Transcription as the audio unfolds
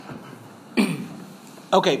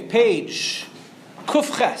Okay, page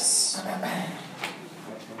Kuf Ches.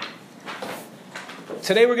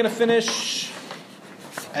 Today we're going to finish,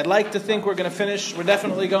 I'd like to think we're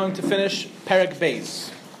definitely going to finish Perek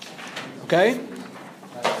Beis. Okay?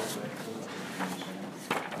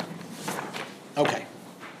 Okay.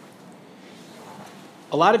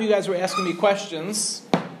 A lot of you guys were asking me questions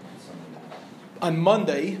on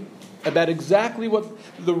Monday about exactly what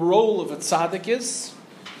the role of a tzaddik is.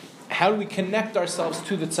 How do we connect ourselves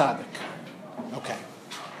to the tzaddik? Okay.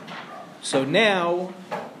 So now,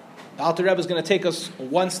 the Alter Rebbe is going to take us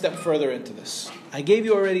one step further into this. I gave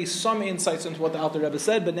you already some insights into what the Alter Rebbe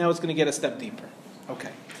said, but now it's going to get a step deeper.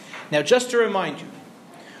 Okay. Now, just to remind you,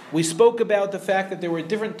 we spoke about the fact that there were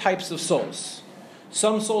different types of souls.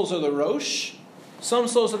 Some souls are the Rosh, some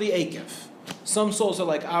souls are the Akev. Some souls are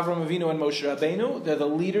like Avram Avinu and Moshe Rabbeinu. They're the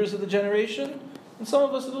leaders of the generation. And some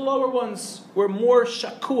of us are the lower ones. We're more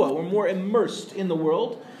shakua, we're more immersed in the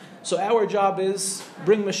world. So our job is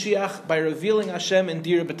bring Mashiach by revealing Hashem in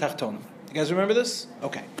Dira B'Tachtonim. You guys remember this?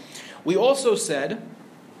 Okay. We also said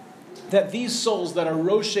that these souls that are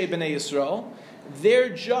Roshei B'nai Yisrael, their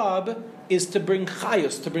job is to bring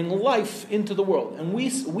chayos, to bring life into the world. And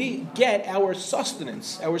we get our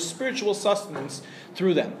sustenance, our spiritual sustenance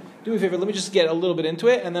through them. Do me a favor, let me just get a little bit into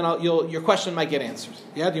it, and then your question might get answered.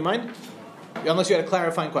 Yeah, do you mind? Unless you had a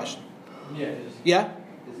clarifying question. Yeah. Yeah?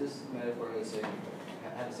 Is this metaphor the same,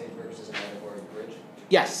 have the same purpose as a metaphor of bridge?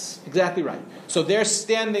 Yes, exactly right. So they're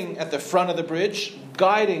standing at the front of the bridge,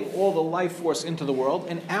 guiding all the life force into the world,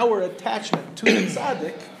 and our attachment to the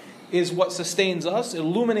tzaddik is what sustains us,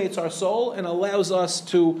 illuminates our soul, and allows us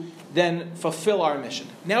to then fulfill our mission.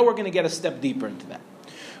 Now we're going to get a step deeper into that.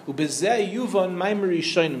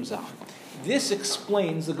 This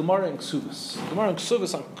explains the Gemara in Ksuvas. The Gemara in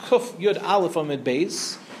Ksuvas on Kuf Yud Aleph Amid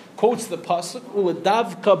Beis quotes the pasuk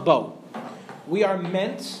Uledavka Bo. We are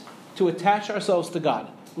meant to attach ourselves to God.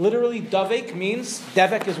 Literally, davek means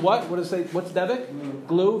devek is what? What does it say? What's devek?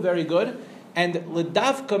 Glue. Very good. And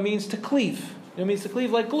ledavka means to cleave. It means to cleave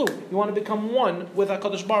like glue. You want to become one with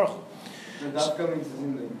HaKadosh Baruch Hu. Dafka means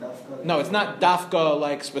dafka. No, it's not dafka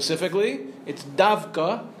like specifically. It's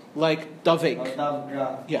davka like davek.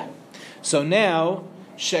 Davka. Yeah. So now,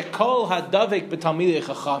 shekol hadavek b'talmidei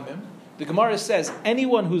chachamim. The Gemara says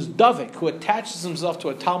anyone who's davek, who attaches himself to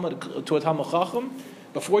a talmid chacham.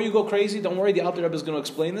 Before you go crazy, don't worry. The Alter Rebbe is going to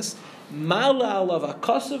explain this. Ma'ala alav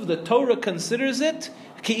akasav. The Torah considers it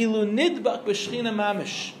ki'ilu nidbak b'shchina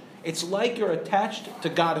mamish. It's like you're attached to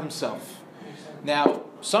God Himself. Now,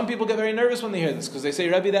 some people get very nervous when they hear this because they say,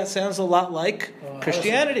 Rebbe, that sounds a lot like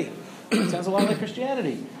Christianity. It sounds a lot like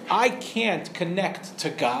Christianity. I can't connect to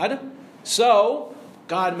God, so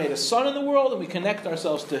God made a son in the world and we connect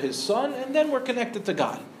ourselves to His son and then we're connected to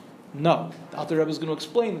God. No. The Alter Rebbe is going to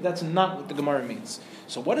explain that that's not what the Gemara means.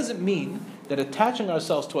 So what does it mean that attaching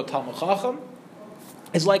ourselves to a Talmud Chacham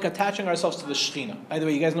is like attaching ourselves to the Shekhinah? By the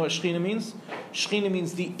way, you guys know what Shekhinah means? Shekhinah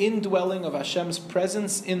means the indwelling of Hashem's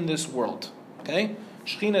presence in this world. Okay?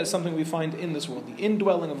 Shekhinah is something we find in this world. The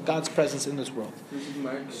indwelling of God's presence in this world. This is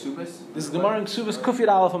Gemara in Ksubas? This is Gemara in Ksubas, Kuf Yud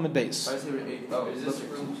Aleph Amid Beis. Is this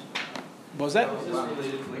What was that? Is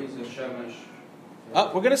this related to Shemesh?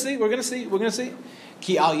 We're going to see.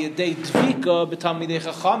 Ki al yedei dvika b'talmidei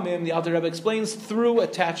chachamim, the Alter Rebbe explains, through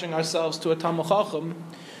attaching ourselves to a Talmud Chacham,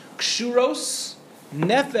 kshuros,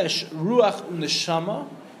 nefesh, ruach, neshama,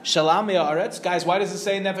 shalam ha'aretz. Guys, why does it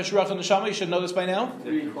say nefesh, ruach, and neshama? You should know this by now.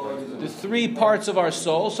 The three parts of our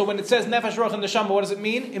soul. So when it says nefesh, ruach, and neshama, what does it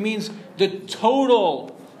mean? It means the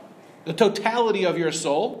totality of your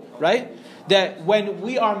soul, right? That when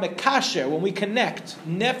we are mekasher, when we connect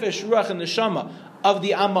nefesh, ruach, and neshama of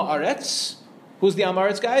the Amma Aretz. Who's the Amma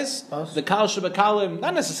Aretz, guys? Us. The Kal Shabakalim.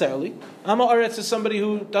 Not necessarily. Amma Aretz is somebody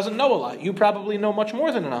who doesn't know a lot. You probably know much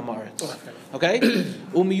more than an Amma Aretz. Okay?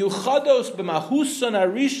 Umiyuchados b'mahusan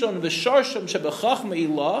arishon v'sharsham shebechachma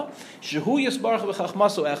ilah shehu yisbarach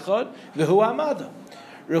b'chachmaso echad v'hu amada.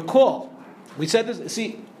 Recall, we said this.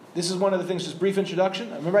 See, this is one of the things. Just brief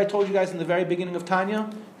introduction. Remember, I told you guys in the very beginning of Tanya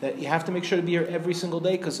that you have to make sure to be here every single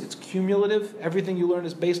day because it's cumulative. Everything you learn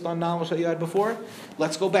is based on knowledge that you had before.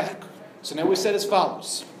 Let's go back. So now we said as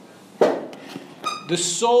follows. The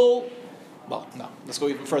soul, let's go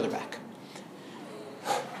even further back.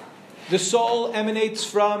 The soul emanates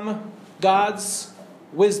from God's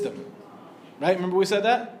wisdom. Right? Remember we said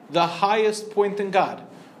that? The highest point in God.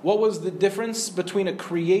 What was the difference between a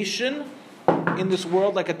creation in this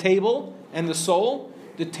world like a table and the soul?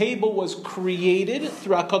 The table was created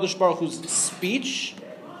through HaKadosh Baruch Hu's speech.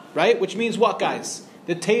 Right? Which means what, guys?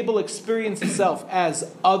 The table experienced itself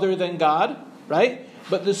as other than God, right?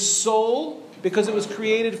 But the soul Because it was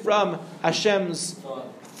created from Hashem's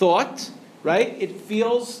thought, right? It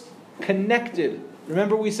feels connected.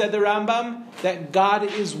 Remember we said the Rambam that God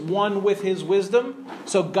is one with His wisdom.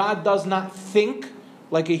 So God does not think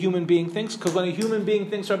like a human being thinks. Because when a human being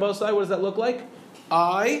thinks, Rabbosai, what does that look like?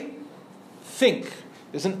 I think.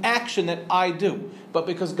 There's an action that I do. But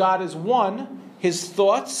because God is one, His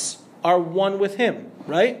thoughts are one with Him,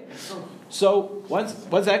 right? So, one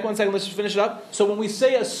second, let's just finish it up. So when we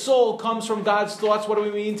say a soul comes from God's thoughts, what do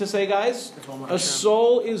we mean to say, guys? A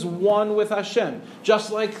soul is one with Hashem.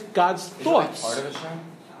 Just like God's thoughts. Part of Hashem?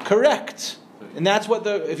 Correct. And that's what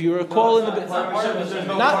if you recall in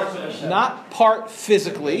the not part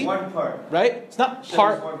physically, One part. right? It's not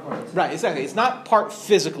part, One part. right? Exactly. It's not part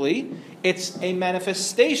physically. It's a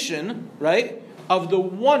manifestation, right, of the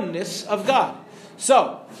oneness of God.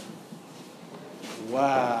 So,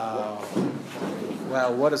 wow,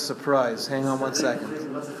 what a surprise! Hang on 1 second.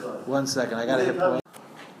 1 second. I gotta hit pause.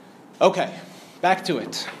 Okay, back to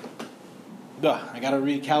it. I gotta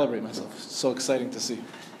recalibrate myself. It's so exciting to see.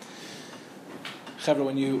 Chevra,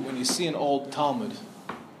 when you see an old Talmud,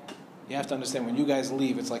 you have to understand when you guys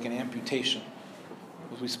leave, it's like an amputation.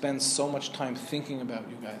 Because we spend so much time thinking about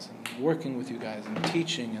you guys and working with you guys and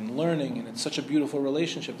teaching and learning, and it's such a beautiful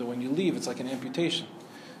relationship that when you leave, it's like an amputation.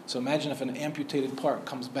 So imagine if an amputated part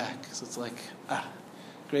comes back. So it's like,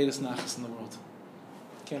 greatest nachas in the world.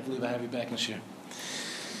 Can't believe I have you back in Shir.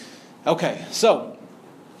 Okay, so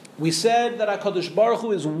we said that HaKadosh Baruch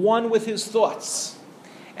Hu is one with His thoughts.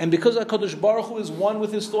 And because HaKadosh Baruch Hu is one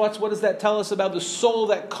with His thoughts, what does that tell us about the soul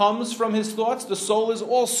that comes from His thoughts? The soul is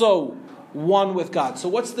also one with God. So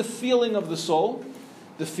what's the feeling of the soul?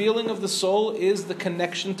 The feeling of the soul is the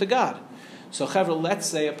connection to God. So Chavra, let's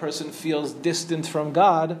say a person feels distant from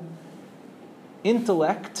God.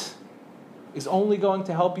 Intellect is only going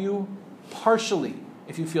to help you partially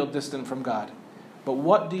if you feel distant from God. But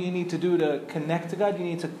what do you need to do to connect to God? You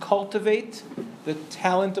need to cultivate the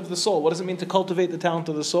talent of the soul. What does it mean to cultivate the talent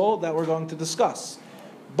of the soul? That we're going to discuss.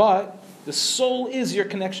 But the soul is your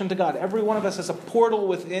connection to God. Every one of us has a portal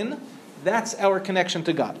within. That's our connection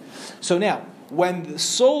to God. So now, when the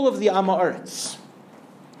soul of the Am Haaretz,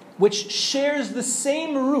 which shares the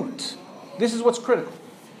same root, this is what's critical.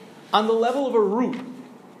 On the level of a root,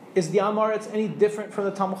 is the Am Haaretz any different from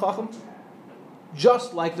the Talmud Chacham?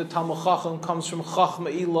 Just like the Talmud Chacham comes from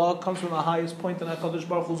Chachma Ilah, comes from the highest point in HaKadosh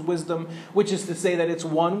Baruch Hu's wisdom, which is to say that it's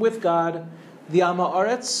one with God, the Am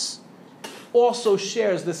Haaretz also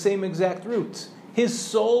shares the same exact root. His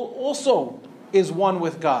soul also is one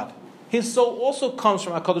with God. His soul also comes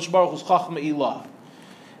from HaKadosh Baruch Hu's Chachma Ilah.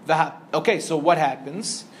 Okay, so what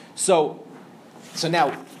happens? So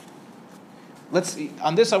now, let's see.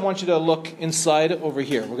 On this, I want you to look inside over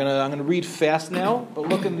here. I'm gonna read fast now, but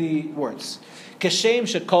look in the words. Just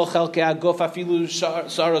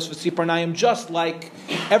like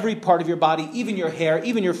every part of your body, even your hair,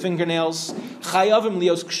 even your fingernails,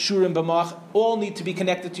 all need to be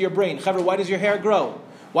connected to your brain. Chavra, why does your hair grow?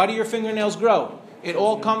 Why do your fingernails grow? It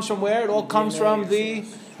all comes from where? It all comes from the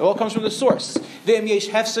source. If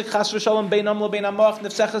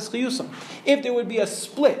there would be a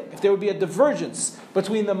split, if there would be a divergence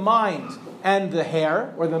between the mind and the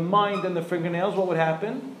hair, or the mind and the fingernails, what would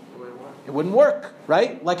happen? It wouldn't work,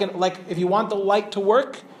 right? Like if you want the light to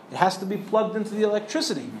work, it has to be plugged into the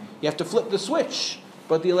electricity. You have to flip the switch.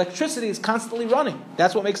 But the electricity is constantly running.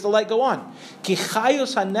 That's what makes the light go on.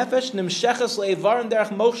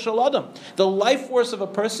 The life force of a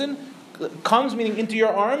person comes, meaning into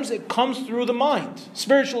your arms, it comes through the mind.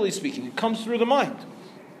 Spiritually speaking, it comes through the mind.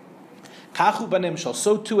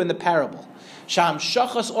 So too in the parable.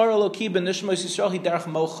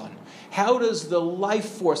 How does the life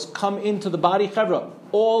force come into the body? Chevra,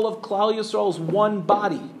 all of Klal Yisrael is one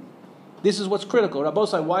body. This is what's critical.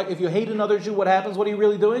 Rabbosai, why? If you hate another Jew, what happens? What are you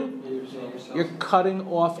really doing? You're cutting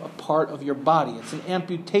off a part of your body. It's an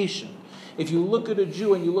amputation. If you look at a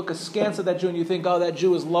Jew and you look askance at that Jew and you think, oh, that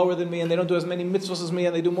Jew is lower than me and they don't do as many mitzvahs as me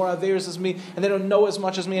and they do more averos as me and they don't know as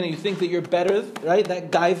much as me and you think that you're better, right?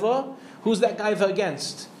 That gaiva, who's that gaiva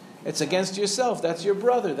against? It's against yourself. That's your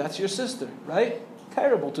brother. That's your sister, right?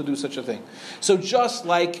 Terrible to do such a thing. So just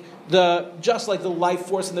like the life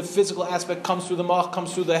force and the physical aspect comes through the mach,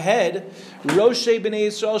 comes through the head, Roshei B'nai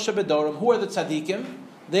Yisrael Shebedorim, who are the tzaddikim?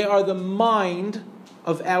 They are the mind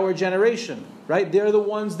of our generation, right? They're the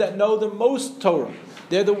ones that know the most Torah.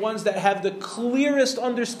 They're the ones that have the clearest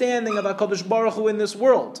understanding of HaKadosh Baruch Hu in this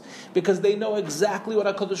world, because they know exactly what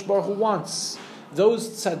HaKadosh Baruch Hu wants. Those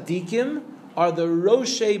tzaddikim are the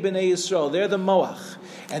Roshei B'nai Yisrael. They're the moach.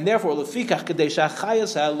 And therefore, lefikach kadesha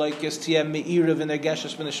chayas ha'loikis tiyeh me'ira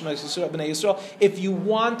v'nergeshes b'nei Yisrael. If you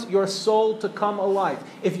want your soul to come alive,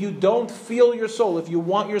 if you don't feel your soul, if you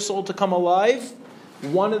want your soul to come alive,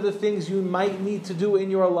 one of the things you might need to do in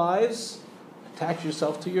your lives, attach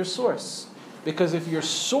yourself to your source. Because if your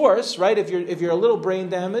source, right, if you're a little brain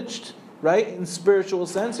damaged, right, in spiritual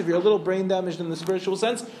sense, if you're a little brain damaged in the spiritual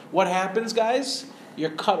sense, what happens, guys?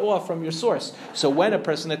 You're cut off from your source. So when a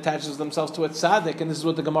person attaches themselves to a tzaddik, and this is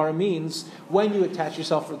what the Gemara means, when you attach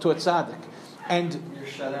yourself to a tzaddik, and You're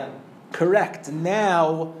shalem. correct,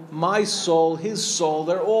 now my soul, his soul,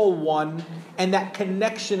 they're all one, and that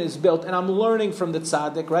connection is built, and I'm learning from the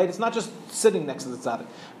tzaddik, right? It's not just sitting next to the tzaddik,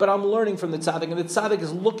 but I'm learning from the tzaddik, and the tzaddik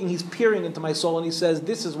is looking, he's peering into my soul, and he says,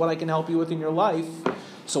 this is what I can help you with in your life.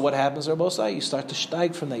 So what happens, Rabbosai? You start to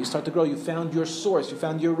steig from that. You start to grow. You found your source. You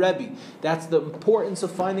found your Rebbe. That's the importance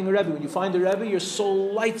of finding a Rebbe. When you find a Rebbe, your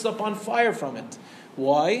soul lights up on fire from it.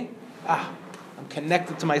 Why? I'm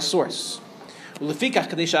connected to my source. If you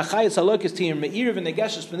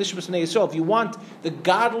want the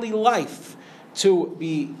godly life to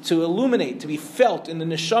illuminate, to be felt in the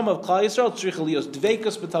neshama of Klal Yisrael,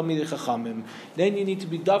 then you need to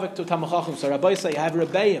be davek to Talmid Chacham. So Rabbosai, you have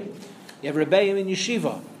Rebbeim. You have Rebbeim in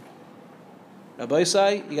Yeshiva. Rabbi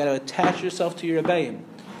Isai, you got to attach yourself to your Rebbeim.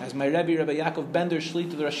 As my Rebbe, Rabbi Yaakov Bender,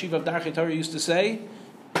 Shlita, the Rashiva of Darchei Torah, used to say,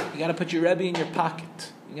 you got to put your Rebbe in your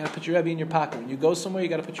pocket. You got to put your Rebbe in your pocket. When you go somewhere, you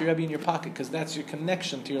got to put your Rebbe in your pocket because that's your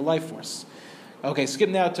connection to your life force. Okay,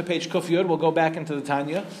 skip now to page Kuf Yud. We'll go back into the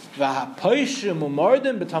Tanya. But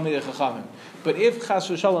if Chas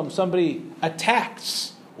v'Shalom somebody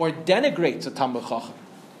attacks or denigrates a Talmid Chacham,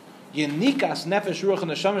 Yenikas nefesh ruach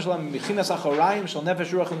neshama shalom michinas achorayim shel nefesh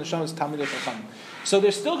ruach neshama is Talmidei Chacham. So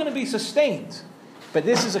they're still going to be sustained, but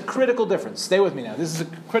this is a critical difference. Stay with me now. This is a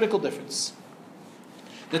critical difference.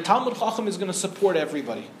 The Talmid Chacham is going to support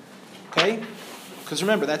everybody, okay? Because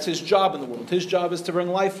remember, that's his job in the world. His job is to bring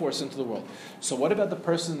life force into the world. So what about the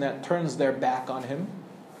person that turns their back on him?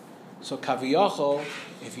 So kaviyachol,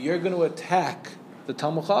 if you're going to attack the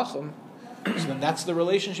Talmid Chacham, so then that's the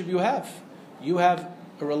relationship you have. You have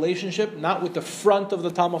a relationship not with the front of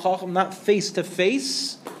the Talmid Chacham, not face to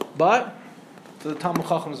face, but to the Talmid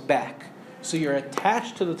Chacham's back. So you're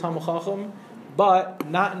attached to the Talmid Chacham, but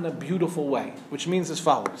not in a beautiful way, which means as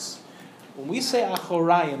follows. When we say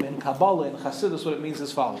Achorayim in Kabbalah, in Chassidus, what it means is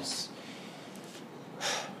as follows.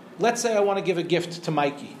 Let's say I want to give a gift to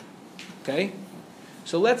Mikey. Okay?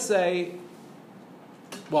 So let's say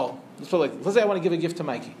I want to give a gift to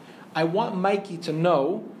Mikey. I want Mikey to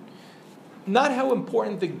know not how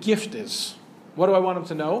important the gift is. What do I want him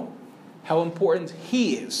to know? How important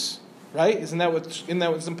he is. Right? Isn't that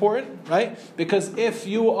what's important? Right? Because if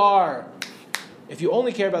you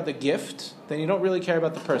only care about the gift, then you don't really care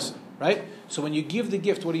about the person. Right? So when you give the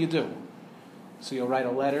gift, what do? So you'll write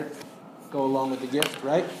a letter, go along with the gift,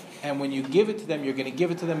 right? And when you give it to them, you're going to give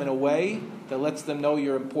it to them in a way that lets them know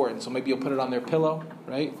you're important. So maybe you'll put it on their pillow,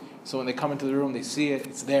 right? So when they come into the room, they see it,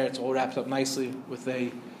 it's there, it's all wrapped up nicely with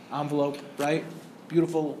a envelope, right?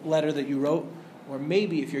 Beautiful letter that you wrote. Or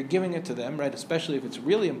maybe if you're giving it to them, right, especially if it's a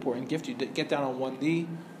really important gift, you get down on one knee,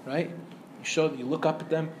 right? You show that you look up at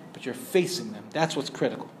them, but you're facing them. That's what's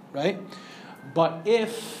critical, right? But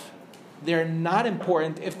if they're not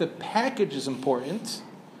important, if the package is important,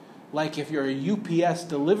 like if you're a UPS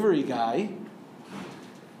delivery guy,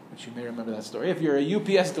 which you may remember that story, if you're a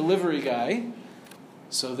UPS delivery guy,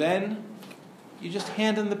 so then you just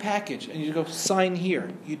hand them the package and you go sign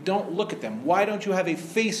here. You don't look at them. Why don't you have a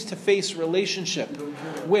face-to-face relationship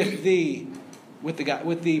with the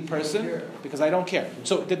person? Because I don't care.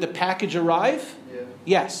 So did the package arrive? Yeah.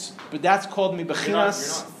 Yes, but that's called mibechinas. You're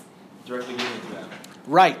not directly giving it to them.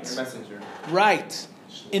 Right. Your messenger. Right.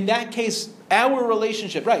 In that case, our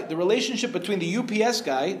relationship, right, the relationship between the UPS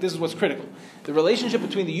guy, this is what's critical. The relationship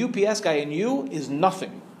between the UPS guy and you is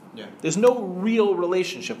nothing. Yeah. There's no real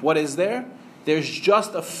relationship. What is there? There's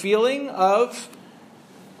just a feeling of,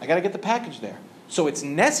 I got to get the package there. So it's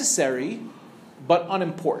necessary, but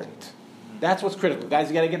unimportant. That's what's critical. Guys,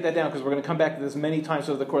 you got to get that down because we're going to come back to this many times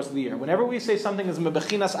over the course of the year. Whenever we say something is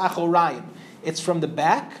mebechinas achorayim, it's from the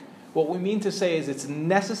back. What we mean to say is it's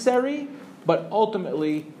necessary, but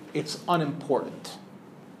ultimately it's unimportant.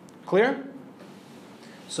 Clear?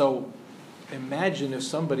 So imagine if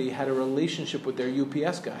somebody had a relationship with their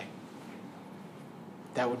UPS guy.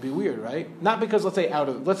 That would be weird, right? Not because let's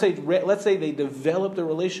say they developed a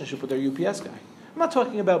relationship with their UPS guy. I'm not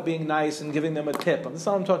talking about being nice and giving them a tip. That's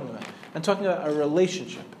not what I'm talking about. I'm talking about a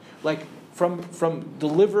relationship. Like from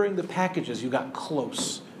delivering the packages, you got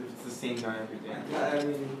close. If it's the same guy every day. I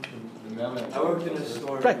mean, The mailman. I worked in a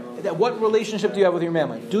store. Right. What relationship do you have with your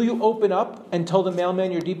mailman? Do you open up and tell the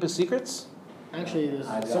mailman your deepest secrets? Actually,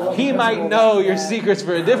 He might know your secrets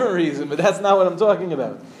for a different reason, but that's not what I'm talking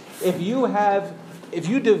about. If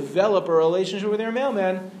you develop a relationship with your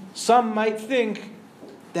mailman, some might think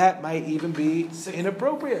that might even be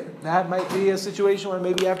inappropriate. That might be a situation where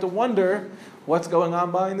maybe you have to wonder what's going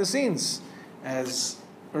on behind the scenes. As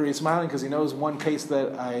Uri is smiling because he knows one case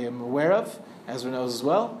that I am aware of, Ezra knows as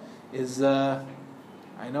well, is I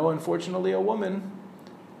know unfortunately a woman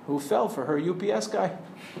who fell for her UPS guy.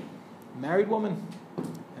 Married woman.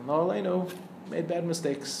 And Lo Aleinu made bad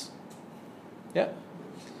mistakes. Yeah.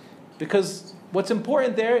 Because what's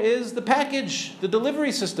important there is the package, the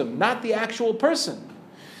delivery system, not the actual person.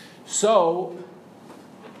 So,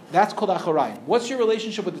 that's called acharayim. What's your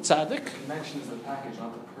relationship with the tzaddik? It mentions the package,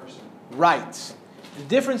 not the person. Right. The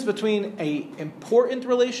difference between an important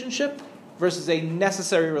relationship versus a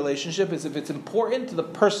necessary relationship is if it's important to the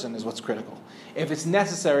person is what's critical. If it's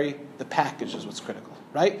necessary, the package is what's critical.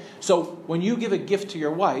 Right? So, when you give a gift to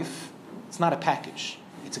your wife, it's not a package.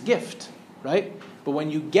 It's a gift. Right? But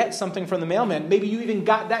when you get something from the mailman, maybe you even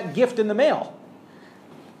got that gift in the mail.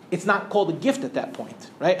 It's not called a gift at that point,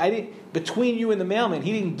 right? Between you and the mailman,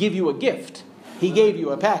 he didn't give you a gift. He gave you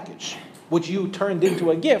a package, which you turned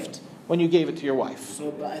into a gift when you gave it to your wife.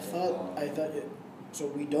 So, but I thought, so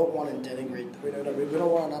we don't want to denigrate. We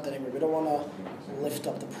don't want to not denigrate. We don't want to lift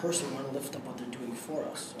up the person. We want to lift up what they're doing for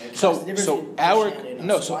us. Right? So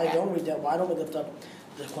why don't we lift up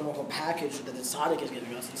the quote unquote package that the tzaddik is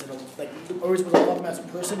giving us instead of are we supposed to love him as a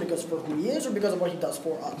person because for who he is or because of what he does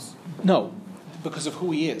for us? No. Because of who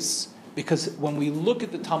he is. Because when we look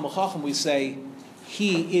at the Talmud Chacham, we say,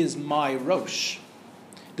 he is my Rosh.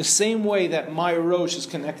 The same way that my Rosh is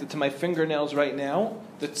connected to my fingernails right now,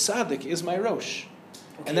 the tzaddik is my Rosh.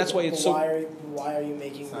 Okay, and that's why it's so... Why are you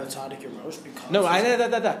making the tzaddik your Rosh? Because... No,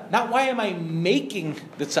 not why am I making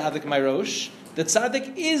the tzaddik my Rosh. The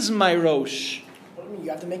tzaddik is my Rosh. You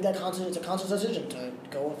have to make that conscious. It's a conscious decision to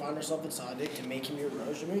go and find yourself a tzaddik to make him your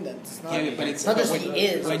rosh. I mean, that's not. Yeah, but it's not just he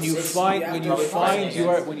is. When you find your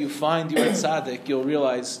tzaddik, you'll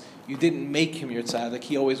realize you didn't make him your tzaddik.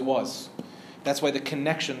 He always was. That's why the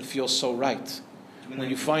connection feels so right. When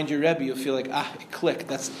you find your Rebbe, you'll feel like it clicked.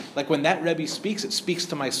 That's like when that Rebbe speaks, it speaks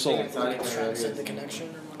to my soul. Transcend the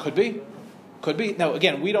connection. Could be. Now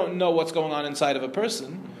again, we don't know what's going on inside of a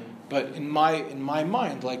person. But in my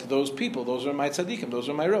mind, like those people, those are my tzaddikim, those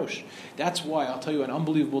are my Rosh. That's why I'll tell you an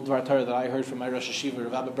unbelievable Dvar Torah that I heard from my Rosh Hashiva,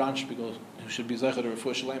 Rav Abba Braunspiegel, who should be Zeicher or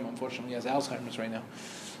Refuah Shalem. Unfortunately, he has Alzheimer's right now.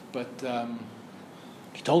 But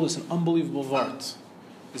he told us an unbelievable Vart.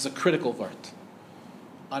 It's a critical Vart.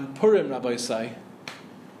 On Purim, Rabbi Isai,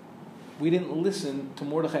 we didn't listen to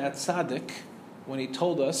Mordechai HaTzadik when he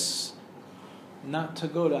told us not to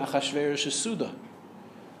go to Achashverosh's Suda.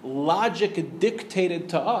 Logic dictated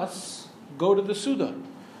to us, go to the Suda.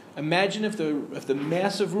 Imagine if the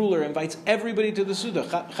massive ruler invites everybody to the Suda.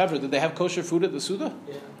 Chavra, did they have kosher food at the Suda?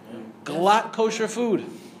 Yeah. Glatt kosher food.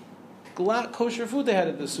 Glatt kosher food they had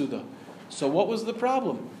at the Suda. So what was the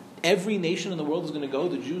problem? Every nation in the world is going to go.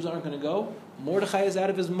 The Jews aren't going to go. Mordechai is out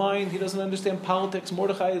of his mind. He doesn't understand politics.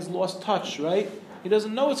 Mordechai has lost touch, right? He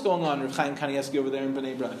doesn't know what's going on. Rav Chaim Kanievsky over there in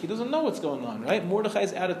Bnei Brak. He doesn't know what's going on, right? Mordechai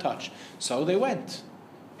is out of touch. So they went.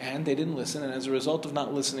 And they didn't listen, and as a result of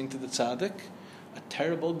not listening to the tzaddik, a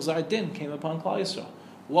terrible gzar din came upon Klal Yisrael.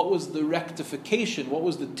 What was the rectification? What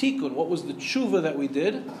was the tikkun? What was the tshuva that we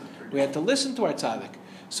did? We had to listen to our tzaddik.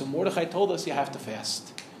 So Mordechai told us you have to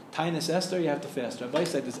fast. Tainus Esther, you have to fast. Rabbi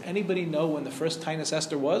said, does anybody know when the first Tainus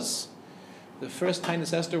Esther was? The first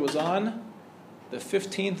Tainus Esther was on the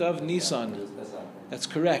 15th of Nisan. That's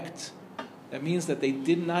correct. That means that they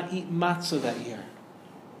did not eat matzah that year.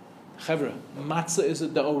 Chevra, matzah is a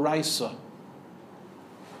deoraisa.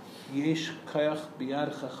 Yesh kayach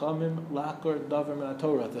biyad chachamim lakor davar min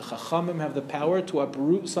Torah. The chachamim have the power to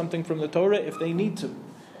uproot something from the Torah if they need to.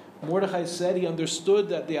 Mordechai said he understood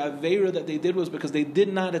that the aveira that they did was because they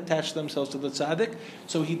did not attach themselves to the tzaddik,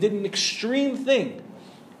 so he did an extreme thing.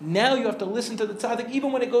 Now you have to listen to the tzaddik,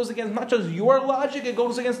 even when it goes against not just your logic, it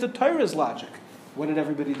goes against the Torah's logic. What did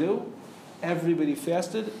everybody do? Everybody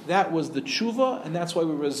fasted. That was the tshuva, and that's why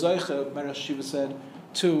we were zeicha, my Rosh Hashiva said,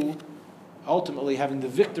 to ultimately having the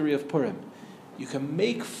victory of Purim. You can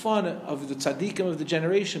make fun of the tzaddikim of the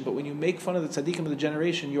generation, but when you make fun of the tzaddikim of the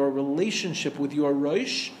generation, your relationship with your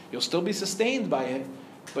Rosh, you'll still be sustained by it,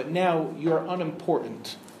 but now you're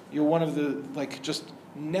unimportant. You're one of the, just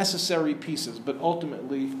necessary pieces, but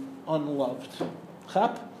ultimately unloved.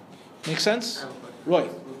 Chap? Make sense? Like, Roy?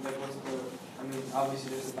 what's the, I mean,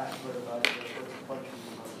 obviously there's a backstory about it, but what's the punishment?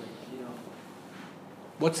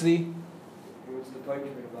 What's the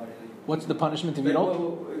punishment about it? What's the punishment if you don't?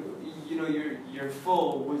 Well, you're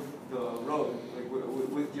full with the road, like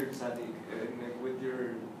with your tzaddik, and like with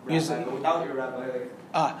your rabbi, but without your rabbi.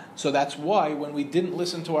 So that's why when we didn't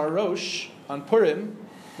listen to our Rosh on Purim,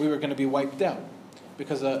 we were going to be wiped out.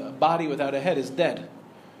 Because a body without a head is dead.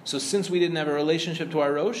 So since we didn't have a relationship to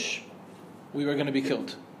our Rosh, we were going to be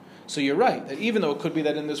killed. So you're right, that even though it could be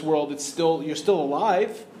that in this world you're still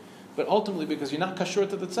alive, but ultimately because you're not kashur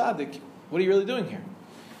to the tzaddik, what are you really doing here?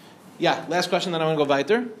 Yeah, last question, then I want to go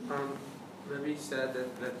weiter. Rabbi said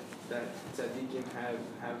that tzaddikim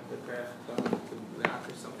have the krach to lack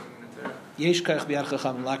or something in the Torah. Yesh krach b'yad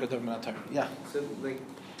chacham lack of the Torah. Yeah. So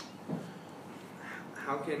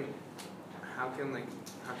how can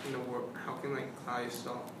Klal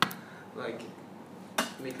Yisrael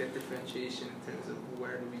make that differentiation in terms of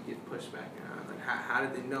where do we get pushback? How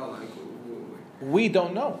did they know? We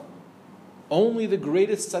don't know. Only the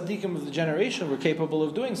greatest tzaddikim of the generation were capable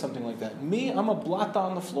of doing something like that. Me, I'm a blata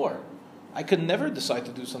on the floor. I could never decide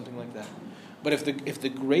to do something like that. But if the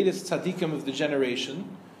greatest tzaddikim of the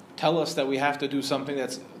generation tell us that we have to do something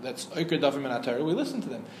that's Oker Davar Min HaTorah, we listen to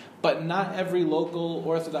them. But not every local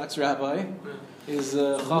Orthodox rabbi is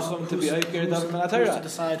chacham to be Oker Davar Min HaTorah. Who's to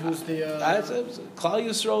decide who's the... Klal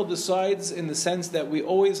Yisrael decides in the sense that we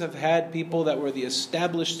always have had people that were the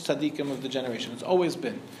established tzaddikim of the generation. It's always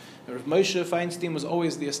been. Rav Moshe Feinstein was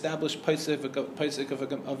always the established Pesach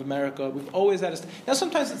of America. We've always had now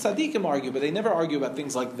sometimes the tzaddikim argue, but they never argue about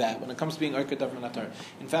things like that when it comes to being Oker Davar Min HaTorah.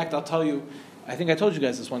 In fact, I'll tell you, I think I told you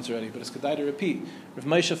guys this once already, but it's kedai to repeat. Rav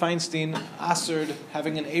Moshe Feinstein assered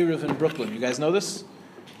having an Eruv in Brooklyn. You guys know this?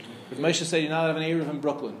 Rav Moshe said you're not having an Eruv in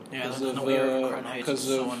Brooklyn. Yeah, because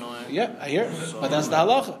of yeah, I hear. But that's the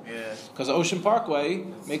halacha. Yeah. Because Ocean Parkway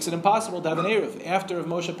makes it impossible to have an Eruv. After Rav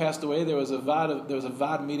Moshe passed away, there was a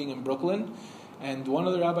Vad meeting in Brooklyn, and one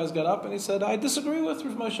of the rabbis got up and he said, "I disagree with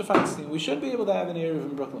Rav Moshe Feinstein. We should be able to have an Eruv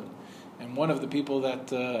in Brooklyn." And one of the people that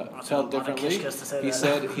felt differently, he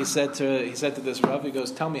said to this Rav, he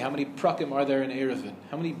goes, "Tell me, how many prakim are there in Eruvin?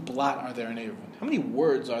 How many blot are there in Eruvin? How many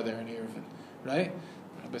words are there in Eruvin?" Right?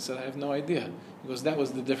 The Rabbi said, "I have no idea." He goes, "That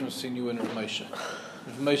was the difference between you and Rav Moshe.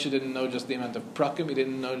 Rav Moshe didn't know just the amount of prakim, he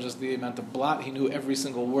didn't know just the amount of blot, he knew every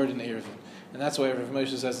single word in Eruvin. And that's why Rav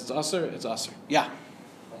Moshe says it's aser, it's aser." Yeah?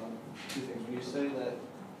 Two things. When you say that,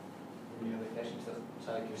 when you have a connection to the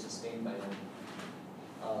tzaddik, you're sustained by him.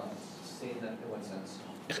 Sustained that in what sense?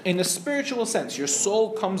 In a spiritual sense, your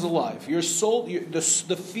soul comes alive. Your soul, the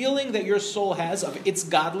feeling that your soul has of its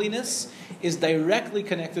godliness is directly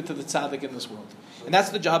connected to the tzaddik in this world. And that's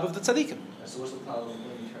the job of the tzaddikim. So what's the problem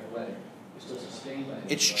when you turn away? You're still sustained by him.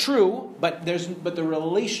 It's true, but the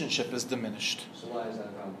relationship is diminished. So why is that a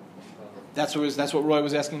problem? That's what Roy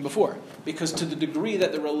was asking before. Because to the degree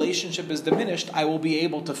that the relationship is diminished, I will be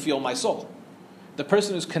able to feel my soul. The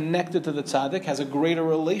person who's connected to the tzaddik has a greater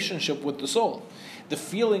relationship with the soul. The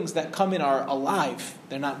feelings that come in are alive.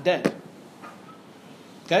 They're not dead.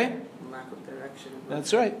 Okay? Lack of direction.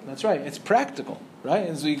 That's right. It's practical, right?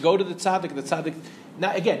 And so you go to the tzaddik.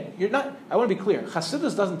 Now, again, I want to be clear.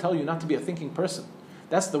 Chassidus doesn't tell you not to be a thinking person.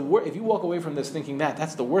 That's the worst. If you walk away from this thinking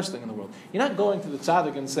that's the worst thing in the world. You're not going to the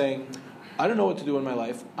tzaddik and saying, "I don't know what to do in my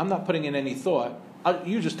life. I'm not putting in any thought.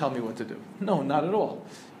 You just tell me what to do." No, not at all.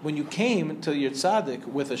 When you came to your tzaddik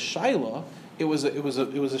with a shaila, it was a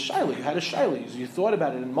shaila. You had a shaila. You thought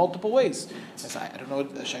about it in multiple ways. I don't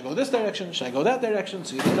know. Should I go this direction? Should I go that direction?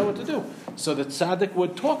 So you didn't know what to do. So the tzaddik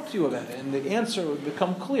would talk to you about it, and the answer would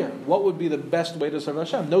become clear. What would be the best way to serve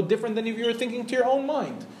Hashem? No different than if you were thinking to your own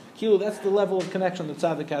mind. Kilo, that's the level of connection the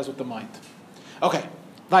tzaddik has with the mind. Okay,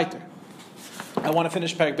 weiter. I want to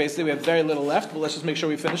finish Perek Basically, we have very little left, but let's just make sure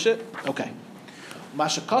we finish it. Okay.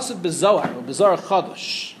 Mashakasav b'zohar, or b'zohar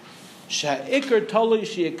chadash, she'ikr tolui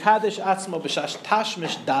she'yikadesh atzmo b'shash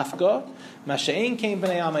tashmish dafka, masha'ein came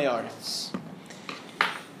b'nei amei aretz.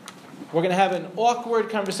 We're going to have an awkward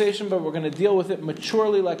conversation, but we're going to deal with it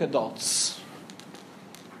maturely like adults.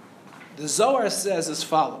 The Zohar says as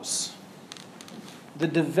follows: the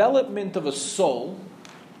development of a soul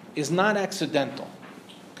is not accidental.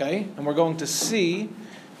 Okay? And we're going to see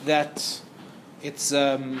that it's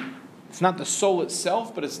not the soul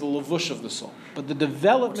itself, but it's the levush of the soul. But the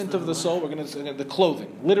development of the soul, the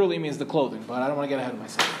clothing, literally means the clothing, but I don't want to get ahead of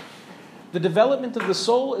myself. The development of the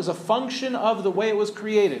soul is a function of the way it was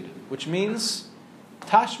created, which means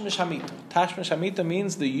tashmish hamita. Tashmish hamita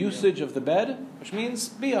means the usage of the bed, which means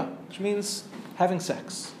bia, which means having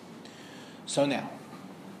sex. So now,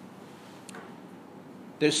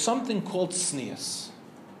 there's something called tznius.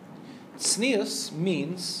 Tznius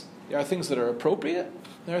means there are things that are appropriate,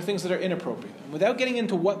 there are things that are inappropriate. And without getting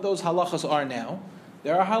into what those halachas are now,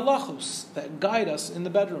 there are halachos that guide us in the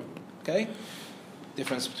bedroom. Okay?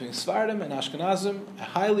 Difference between Sfardim and Ashkenazim. I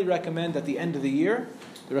highly recommend at the end of the year,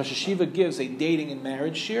 the Rosh Hashiva gives a dating and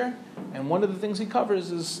marriage shir, and one of the things he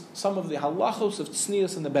covers is some of the halachos of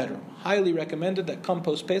tznius in the bedroom. Highly recommended that come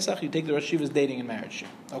post Pesach, you take the Rosh Hashiva's dating and marriage shir.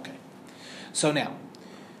 Okay. So now,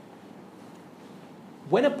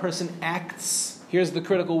 when a person acts, here's the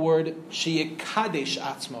critical word, sheyekadesh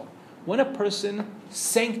atzmo. When a person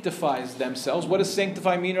sanctifies themselves, what does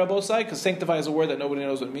sanctify mean, Rabbosai? Because sanctify is a word that nobody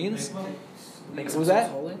knows what it means. Makes What was that?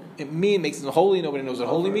 holy? It makes them holy. Nobody knows what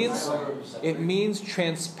holy means. It means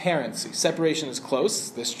transparency. Separation is close.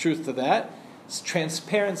 There's truth to that.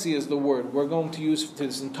 Transparency is the word we're going to use for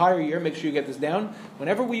this entire year. Make sure you get this down.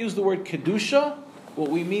 Whenever we use the word kedusha, what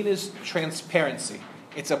we mean is transparency.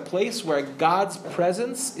 It's a place where God's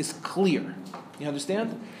presence is clear. You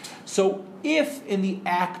understand? So if in the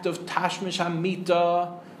act of Tashmish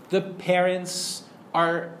Hamita, the parents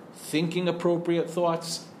are thinking appropriate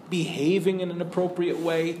thoughts, behaving in an appropriate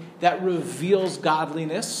way that reveals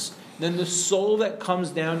godliness, then the soul that comes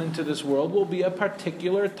down into this world will be a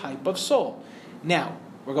particular type of soul. Now,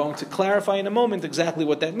 we're going to clarify in a moment exactly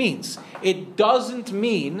what that means. It doesn't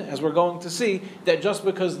mean, as we're going to see, that just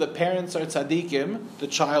because the parents are tzaddikim, the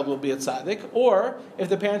child will be a tzaddik, or if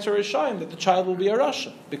the parents are rishayim, that the child will be a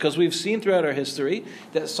rasha. Because we've seen throughout our history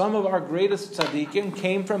that some of our greatest tzaddikim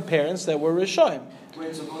came from parents that were rishayim.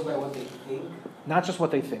 Wait, so it goes by what they think? Not just what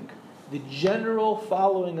they think. The general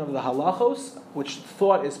following of the halachos, which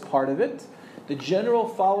thought is part of it, the general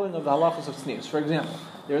following of the halachos of tznius. For example,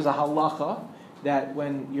 there's a halacha that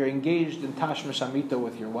when you're engaged in tashmish hamita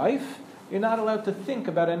with your wife, you're not allowed to think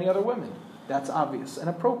about any other women. That's obvious and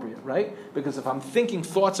appropriate, right? Because if I'm thinking,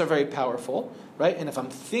 thoughts are very powerful, right? And if I'm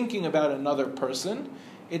thinking about another person,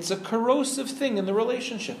 it's a corrosive thing in the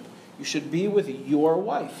relationship. You should be with your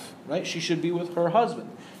wife, right? She should be with her husband.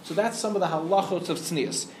 So that's some of the halachos of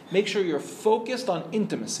tznius. Make sure you're focused on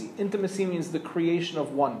intimacy. Intimacy means the creation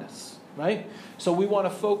of oneness, right? So we want to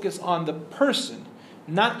focus on the person,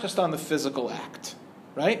 not just on the physical act,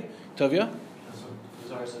 right? Tovia? So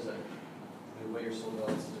Zohar says that the way your soul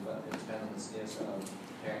develops is about it's depends on the tznius of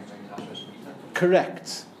parents during Tashmish Hamita. Correct.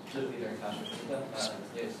 Specifically during Tashmish Hamita,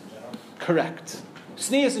 tznius in general. Correct.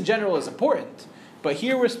 Tznius in general is important, but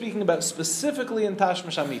here we're speaking about specifically in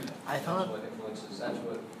Tashmish Hamita. I thought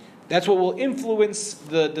That's what will influence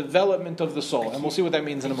the development of the soul, and we'll see what that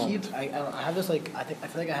means in a moment. I have this I feel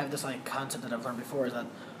like I have this concept that I've learned before is that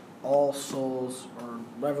all souls, or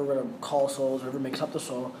whatever we're gonna call souls, whatever makes up the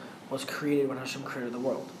soul, was created when Hashem created the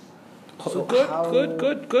world. So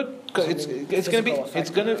Good. It's going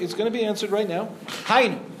to be answered right now.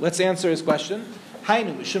 Hainu. Let's answer his question.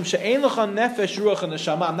 Hainu. Mishum she'ein lecha nefesh ruach and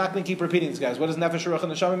neshama. I'm not going to keep repeating this, guys. What does nefesh ruach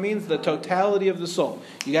and neshama means? The totality of the soul.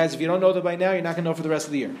 You guys, if you don't know that by now, you're not going to know for the rest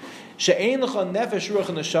of the year. She'ein lecha nefesh ruach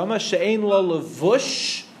and neshama. She'ein lo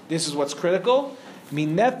levush. This is what's critical. Mi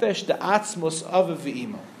nefesh da'atzmos aviv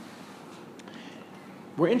v'imo.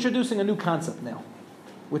 We're introducing a new concept now,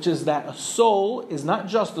 which is that a soul is not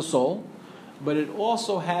just a soul, but it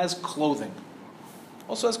also has clothing.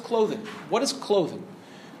 What is clothing?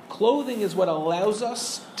 Clothing is what allows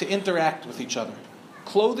us to interact with each other.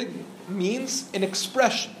 Clothing means an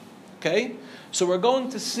expression. Okay? So we're going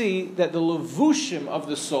to see that the levushim of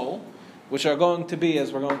the soul, which are going to be,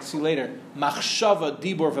 as we're going to see later, machshava,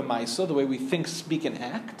 dibur, v'maisa, the way we think, speak, and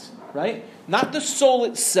act, right? Not the soul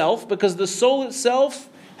itself, because the soul itself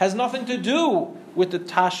has nothing to do with the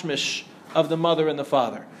tashmish of the mother and the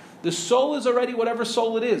father. The soul is already whatever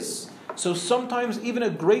soul it is. So sometimes even a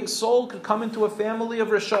great soul could come into a family of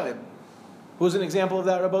Rishayim. Who's an example of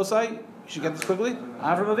that, Rabbosai? You should get this quickly.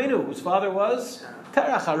 Avram Avinu, whose father was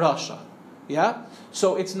Terach HaRasha. Yeah?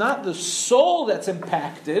 So it's not the soul that's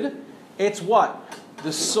impacted, it's what?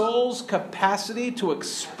 The soul's capacity to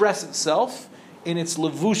express itself in its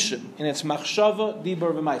levushim, in its machshava,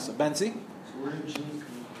 dibur, v'maisa. Benzi? Where do genes come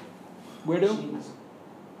from? Where do?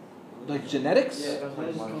 Like genetics? Yeah,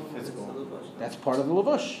 physical. That's part of the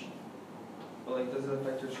levush. But does it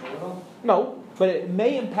affect your soul at all? No, but it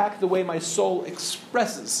may impact the way my soul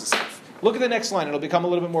expresses itself. Look at the next line; it'll become a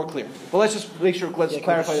little bit more clear. But let's just make sure. Let's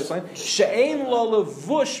clarify this line. She'ein lo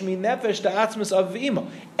levush mi nefesh da'atzmas av v'imo.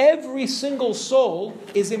 Every single soul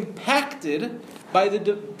is impacted by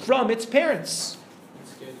from its parents.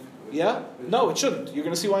 Yeah? No, it shouldn't. You're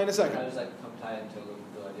going to see why in a second. How does that come tied into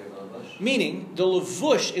the idea of levush? Meaning, the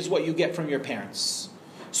levush is what you get from your parents.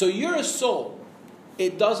 So you're a soul.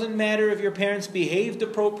 It doesn't matter if your parents behaved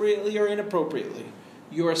appropriately or inappropriately.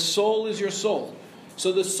 Your soul is your soul.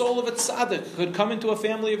 So the soul of a tzaddik could come into a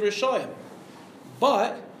family of Rishayim.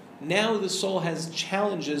 But Now the soul has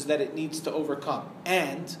challenges that it needs to overcome.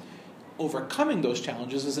 And overcoming those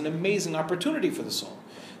challenges is an amazing opportunity for the soul.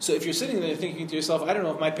 So if you're sitting there thinking to yourself, I don't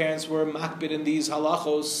know if my parents were makbid in these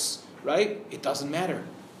halachos, right? It doesn't matter.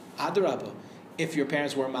 Adarabah. If your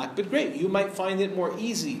parents were makbid, great. You might find it more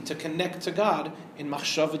easy to connect to God in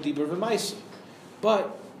machshava, dibur, v'maisa.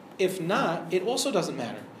 But if not, it also doesn't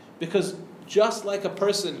matter. Because just like a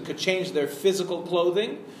person could change their physical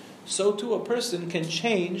clothing, so too a person can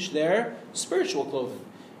change their spiritual clothing.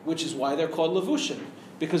 Which is why they're called levushim.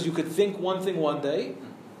 Because you could think one thing one day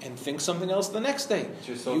and think something else the next day.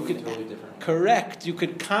 Your soul You can could be totally different. correct. You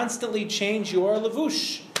could constantly change your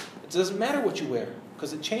levush. It doesn't matter what you wear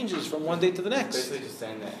because it changes from one day to the next. Basically, just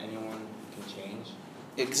saying that anyone can change.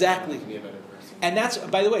 Exactly. To be a better person. And that's,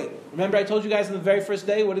 by the way, remember I told you guys on the very first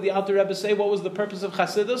day, what did the Alter Rebbe say? What was the purpose of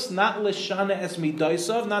Chasidus? Not lishana es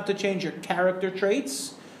midaisav, not to change your character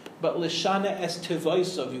traits, but lishana es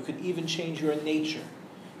tivaisav. You could even change your nature.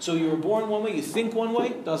 So you were born one way, you think one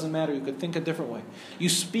way, doesn't matter, you could think a different way. You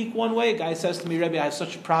speak one way, a guy says to me, Rebbe, I have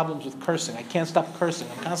such problems with cursing. I can't stop cursing.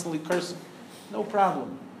 I'm constantly cursing. No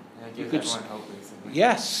problem. Yeah, it You gives could everyone hope, basically.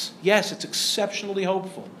 Yes, it's exceptionally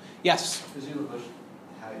hopeful. Yes. Does your levush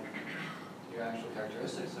have your actual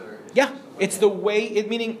characteristics, or? Yeah, it's the way,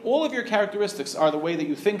 meaning all of your characteristics are the way that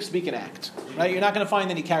you think, speak, and act. Right? You're not going to find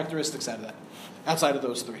any characteristics out of that, outside of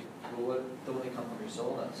those three. Well, don't they come from your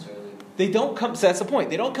soul, not necessarily? They don't come, so that's the point.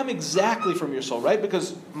 They don't come exactly from your soul, right?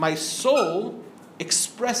 Because my soul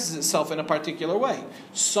expresses itself in a particular way.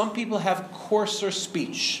 Some people have coarser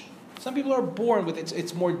speech. Some people are born with it.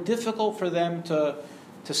 It's more difficult for them to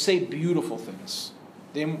say beautiful things.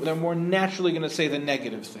 They're more naturally going to say the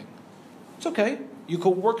negative thing. It's okay. You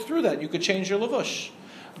could work through that. You could change your lavush.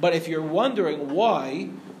 But if you're wondering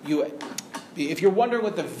if you're wondering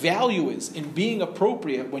what the value is in being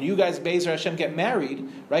appropriate when you guys, Be'ezer Hashem, get married,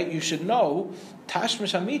 right, you should know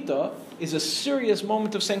Tashmish Hamita is a serious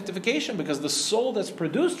moment of sanctification because the soul that's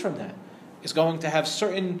produced from that is going to have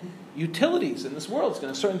certain utilities in this world. It's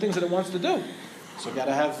going to have certain things that it wants to do. So you've got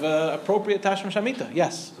to have appropriate Tashmish Hamita.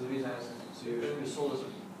 Yes? So the reason I ask is, so your soul is,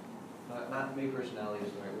 not maybe personality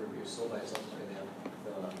is the right word, but your soul by itself is going to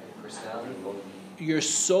have the personality. Your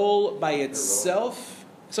soul by itself...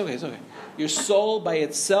 It's okay. Your soul by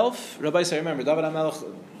itself, Rabbi say, remember, David HaMelech,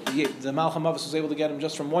 the Malach HaMavos was able to get him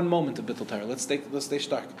just from one moment of Bittul Torah. Let's stay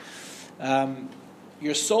stark.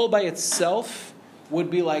 Your soul by itself would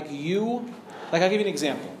be like you. Like, I'll give you an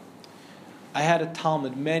example. I had a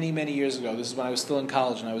Talmud many, many years ago. This is when I was still in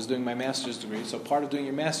college and I was doing my master's degree. So part of doing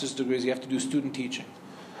your master's degree is you have to do student teaching.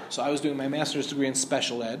 So I was doing my master's degree in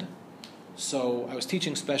special ed. So I was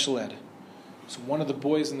teaching special ed. So one of the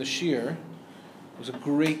boys in the shiur was a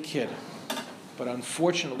great kid. But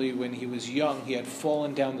unfortunately, when he was young, he had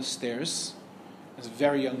fallen down the stairs as a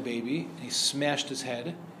very young baby, and he smashed his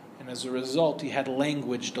head, and as a result, he had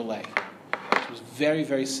language delay. It was very,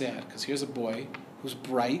 very sad, because here's a boy who's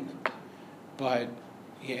bright, but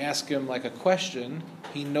you ask him like a question,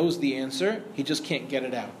 he knows the answer, he just can't get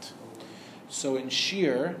it out. So in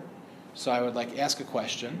shiur, so I would like ask a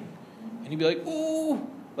question, and he'd be like, ooh,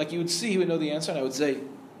 like you would see, he would know the answer, and I would say,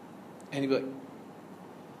 and he'd be like,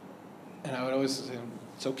 and I would always say,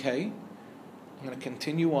 it's okay, I'm going to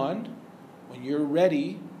continue on. When you're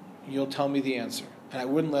ready, you'll tell me the answer. And I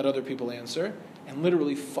wouldn't let other people answer. And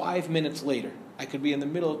literally 5 minutes later, I could be in the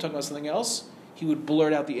middle of talking about something else, he would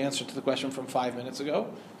blurt out the answer to the question from 5 minutes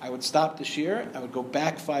ago. I would stop the shiur, I would go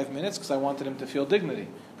back 5 minutes because I wanted him to feel dignity,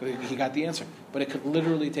 because he got the answer. But it could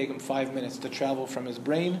literally take him 5 minutes to travel from his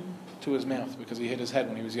brain to his mouth because he hit his head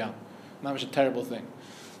when he was young. That was a terrible thing.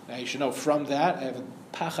 Now you should know, from that, I have a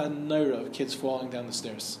pachad neira of kids falling down the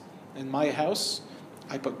stairs. In my house,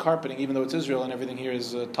 I put carpeting, even though it's Israel and everything here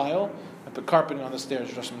is tile, I put carpeting on the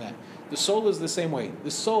stairs just from that. The soul is the same way.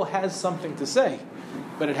 The soul has something to say,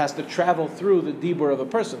 but it has to travel through the dibur of a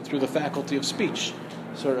person, through the faculty of speech.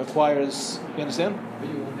 So it requires, you understand? But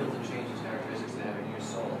you won't be able to change these characteristics that have in your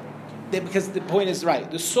soul. Because the point is right.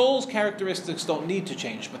 The soul's characteristics don't need to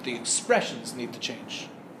change, but the expressions need to change.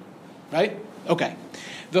 Right? Okay.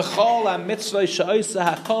 Every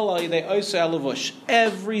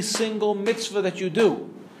single mitzvah that you do,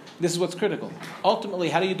 this is what's critical. Ultimately,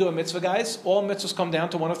 how do you do a mitzvah, guys? All mitzvahs come down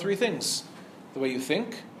to one of three things. The way you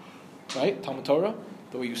think, right? Talmud Torah.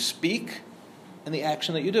 The way you speak, and the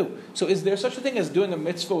action that you do. So is there such a thing as doing a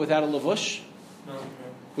mitzvah without a lavush? No.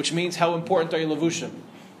 Which means, how important are your lavushim?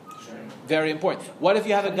 Very important. What if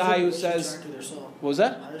you have a guy who says... What was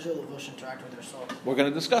that? How does your lavush interact with your soul? We're going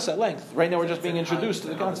to discuss at length. Right now we're just being introduced to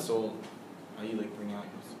the How concept. soul, how you like bring out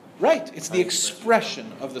Right, it's the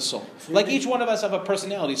expression of the soul. Like each one of us have a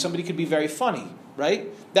personality. Somebody could be very funny, right?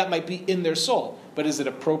 That might be in their soul. But is it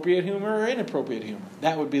appropriate humor or inappropriate humor?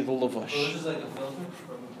 That would be the lavush. So it's just like a filter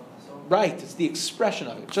from the soul? Right, it's the expression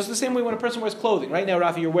of it. Just the same way when a person wears clothing. Right now,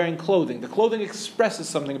 Rafi, you're wearing clothing. The clothing expresses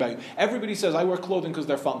something about you. Everybody says, I wear clothing because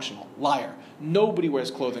they're functional. Liar. Nobody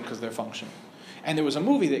wears clothing because they're functional. And there was a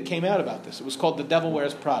movie that came out about this. It was called The Devil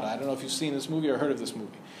Wears Prada. I don't know if you've seen this movie or heard of this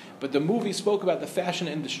movie. But the movie spoke about the fashion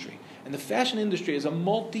industry. And the fashion industry is a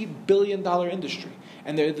multi-billion-dollar industry.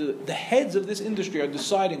 And the heads of this industry are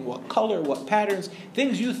deciding what color, what patterns,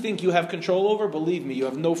 things you think you have control over. Believe me, you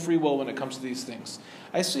have no free will when it comes to these things.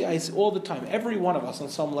 I see all the time, every one of us on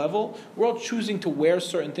some level, we're all choosing to wear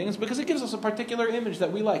certain things because it gives us a particular image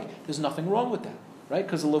that we like. There's nothing wrong with that, right?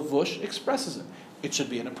 Because the lavush expresses it. It should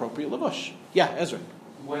be an appropriate lavush. Yeah, Ezra.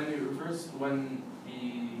 When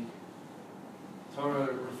the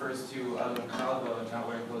Torah refers to Adam Kalba not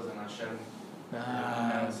wearing clothes and Hashem.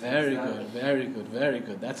 Very good, very good, very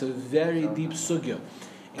good. That's a very deep sugya.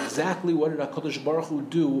 Exactly what did HaKadosh Baruch Hu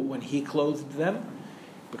do when He clothed them?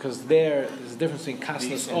 Because there's a difference between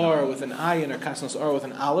kasnas or with an ayin or kasnas or with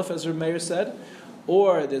an aleph, as Rav Meir said,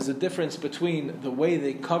 or there's a difference between the way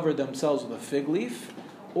they covered themselves with a fig leaf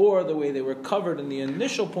or the way they were covered in the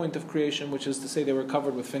initial point of creation, which is to say they were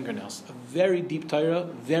covered with fingernails. A very deep Torah,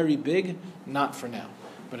 very big, not for now.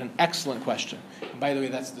 But an excellent question. And by the way,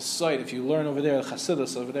 that's the site. If you learn over there,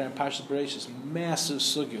 Chassidus, over there in Parshas Bereishis, massive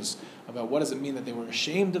sugyas about what does it mean that they were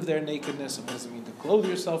ashamed of their nakedness, and what does it mean to clothe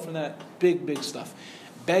yourself in that. Big, big stuff.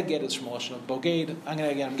 Beged is from Lashon of Boged. I'm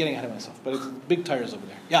getting ahead of myself, but it's big Torahs over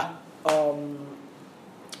there. Yeah.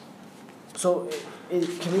 So,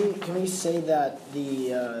 can we say that when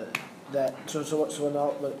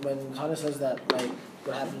Tanya says that like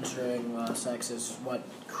what happens during sex is what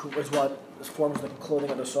forms the clothing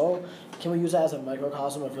of the soul, can we use that as a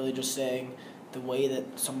microcosm of really just saying the way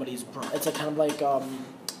that somebody's it's like kind of like what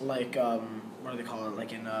do they call it,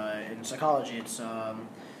 like in psychology, it's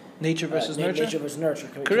nature versus nurture. Nature versus nurture.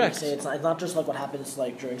 Can we say it's not just like what happens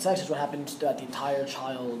like during sex; it's what happens to the entire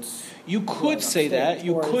child's. You could say that.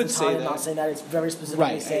 You could say that. Not saying that. It's very specific.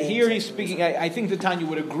 Right. Here he's speaking. I think that Tanya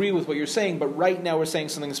would agree with what you're saying, but right now we're saying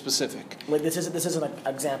something specific. Like this isn't an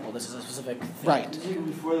example. This is a specific thing. Right. This is even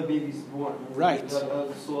before the baby's born. Right.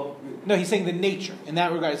 No, he's saying the nature. In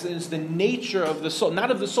that regard, it's the nature of the soul,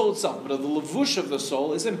 not of the soul itself, but of the lavush of the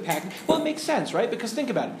soul is impacted. Well, it makes sense, right? Because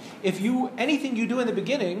think about it. If anything you do in the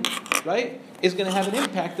beginning, right, is going to have an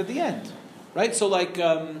impact at the end, right? So, like,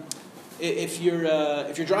 if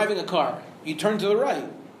you're driving a car, you turn to the right,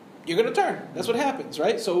 you're going to turn. That's what happens,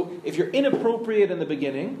 right? So, if you're inappropriate in the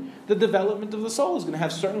beginning, the development of the soul is going to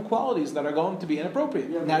have certain qualities that are going to be inappropriate.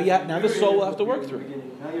 Yeah, now the soul will have to work through.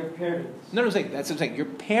 Now your parents. No, that's what I'm saying. Your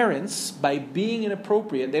parents, by being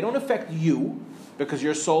inappropriate, they don't affect you because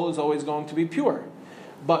your soul is always going to be pure.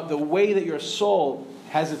 But the way that your soul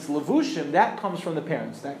has its levushim, that comes from the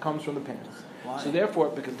parents. Why? So therefore,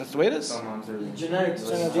 because that's the way it is. Genetics.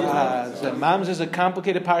 So Moms is a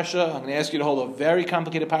complicated parsha. I'm going to ask you to hold a very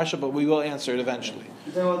complicated parsha, but we will answer it eventually.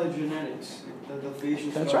 You're talking about the genetics, the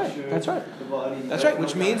facial That's structure, right. That's right. the body. That's right,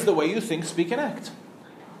 which means the way you think, speak, and act.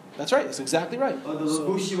 That's right. It's exactly right. The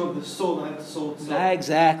levushim of the soul, not the soul itself.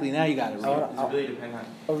 Exactly. Now you got it right. It really depends on.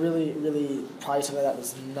 A really probably something that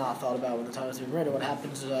was not thought about when the time was being written. What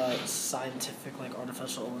happens to scientific like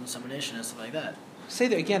artificial insemination and stuff like that? Say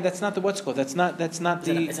that again. That's not the what's called. That's not the. Is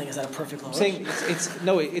that a perfect law? Saying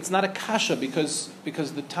it's not a kasha because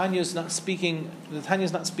the Tanya is not speaking. The Tanya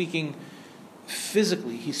is not speaking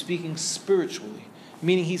physically. He's speaking spiritually,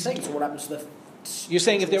 meaning he's. So what happens to the? You're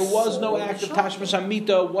saying if there was no act of tashmish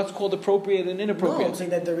hamita, what's called appropriate and inappropriate? No, I'm saying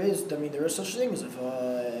that there is. I mean, there is such a thing as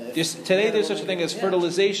there's such a thing as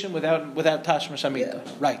fertilization without tashmish hamita,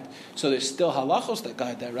 right? So there's still halachos that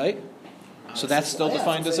guide that, right? So that's still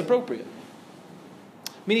defined as appropriate.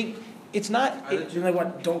 Meaning, it's not. You like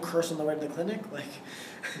what? Don't curse on the way to the clinic, like.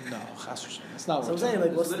 No, that's not what I'm saying.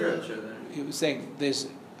 Like, what's literature there? He was saying there's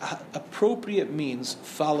appropriate means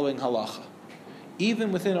following halacha.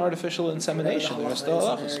 Even within artificial insemination, there are still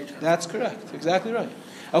halachas. That's correct. Exactly right.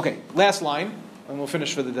 Okay, last line, and we'll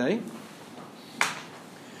finish for the day.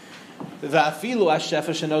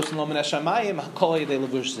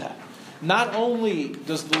 Not only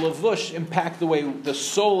does the lavush impact the way the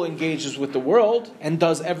soul engages with the world and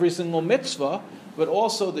does every single mitzvah, but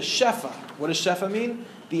also the shefa. What does shefa mean?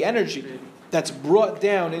 The energy that's brought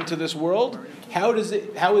down into this world. How is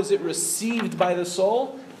it received by the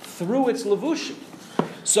soul? Through its lavushim.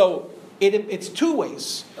 So It's two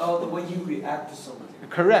ways. Oh, the way you react to something.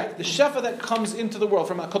 Correct. The shefa that comes into the world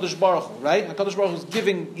from HaKadosh Baruch Hu, right? HaKadosh Baruch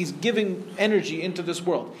Hu he's giving energy into this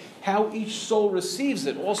world. How each soul receives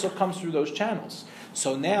it also comes through those channels.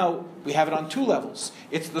 So now we have it on two levels.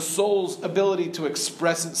 It's the soul's ability to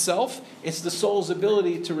express itself. It's the soul's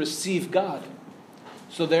ability to receive God.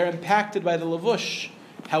 So they're impacted by the lavush.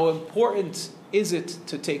 How important is it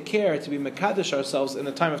to take care to be mekadesh ourselves in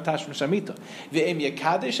the time of Tashmish Shamita? Ve'em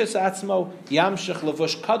yekadesh es atzmo yamshich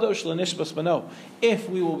lavush kadosh lenishbas bano. If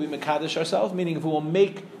we will be mekadesh ourselves, meaning if we will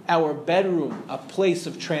make our bedroom a place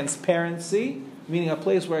of transparency, meaning a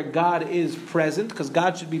place where God is present, because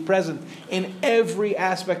God should be present in every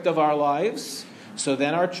aspect of our lives, so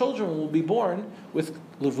then our children will be born with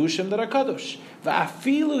levushim that are kadosh.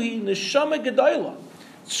 Va'afilu hi neshama gedayla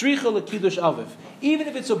tzricha lekidush aviv. Even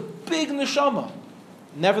if it's a big neshama,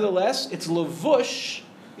 nevertheless, its levush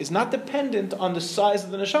is not dependent on the size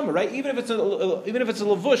of the neshama, right? Even if it's a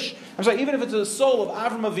levush, even if it's a soul of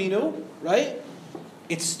Avram Avinu, right?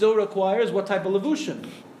 It still requires what type of levushim?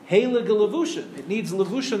 Heilig levushim. It needs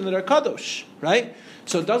levushim that are kadosh, right?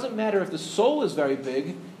 So it doesn't matter if the soul is very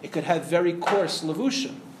big; it could have very coarse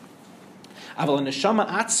levushim. Aval neshama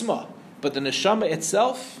atzma, but the neshama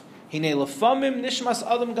itself. Sometimes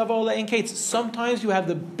you have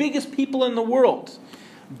the biggest people in the world.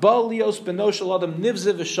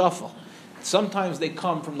 Sometimes they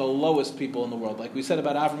come from the lowest people in the world. Like we said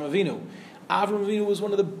about Avram Avinu. Avram Avinu was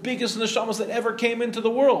one of the biggest neshamas that ever came into the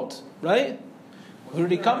world. Right? Where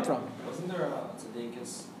did he come from? Wasn't there a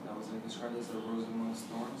tzaddikus that was described as a rose amongst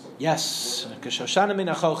thorns? Yes. We're not going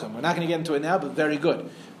to get into it now, but very good.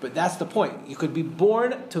 But that's the point. You could be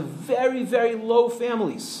born to very, very low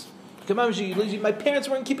families. My parents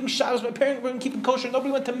weren't keeping Shabbos, my parents weren't keeping kosher,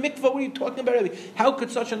 nobody went to mikvah, what are you talking about? How could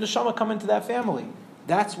such a neshama come into that family?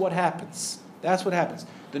 That's what happens. That's what happens.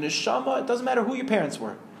 The neshama, it doesn't matter who your parents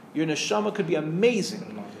were. Your neshama could be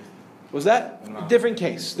amazing. Was that? No. Different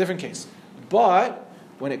case. But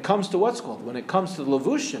when it comes to when it comes to the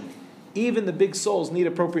levushim, even the big souls need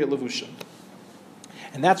appropriate levushim.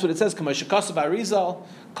 And that's what it says, K'ma shekasav Arizal,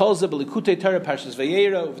 kol ze b'likutei Torah parshas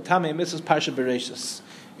Vayera, v'tamei mitzvos parsha Bereishis.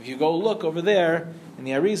 If you go look over there, in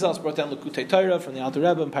the Arizal, it's brought down Likutei Torah from the Alter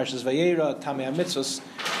Rebbe, and Parshas Vayera, Tamei HaMitzvos,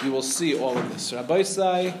 you will see all of this. Rabbi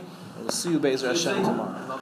Isai, we'll see you Be'ezer Hashem tomorrow.